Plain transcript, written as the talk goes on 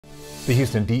The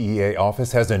Houston DEA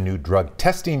office has a new drug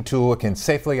testing tool that can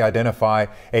safely identify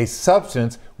a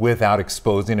substance without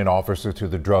exposing an officer to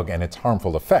the drug and its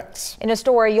harmful effects. In a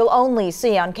story you'll only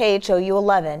see on KHOU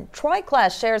 11, Troy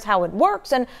Class shares how it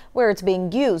works and where it's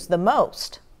being used the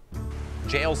most.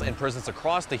 Jails and prisons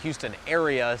across the Houston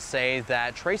area say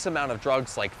that trace amount of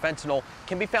drugs like fentanyl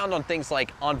can be found on things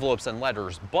like envelopes and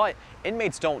letters, but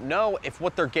inmates don't know if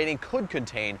what they're getting could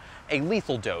contain a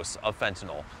lethal dose of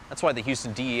fentanyl. That's why the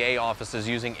Houston DEA office is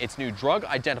using its new drug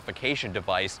identification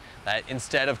device that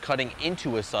instead of cutting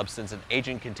into a substance, an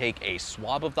agent can take a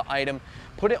swab of the item,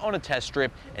 put it on a test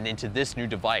strip, and into this new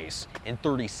device. In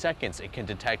 30 seconds, it can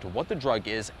detect what the drug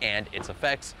is and its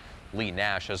effects. Lee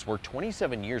Nash has worked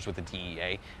 27 years with the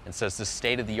DEA and says this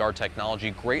state-of-the-art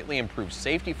technology greatly improves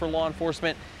safety for law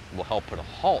enforcement and will help put a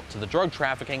halt to the drug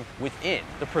trafficking within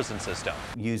the prison system.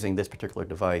 Using this particular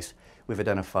device, we've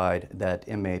identified that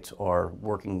inmates are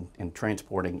working and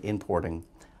transporting, importing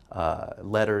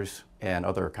letters and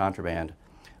other contraband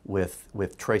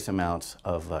with trace amounts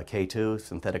of K2,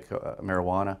 synthetic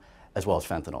marijuana, as well as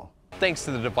fentanyl. Thanks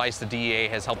to the device, the DEA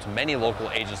has helped many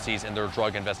local agencies in their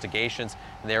drug investigations.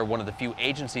 They're one of the few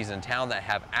agencies in town that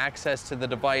have access to the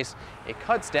device. It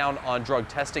cuts down on drug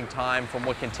testing time from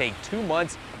what can take 2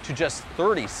 months to just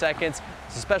 30 seconds.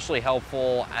 It's especially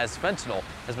helpful as fentanyl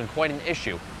has been quite an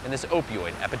issue in this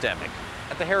opioid epidemic.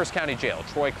 At the Harris County Jail,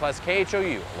 Troy Kless,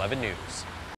 KHOU 11 News.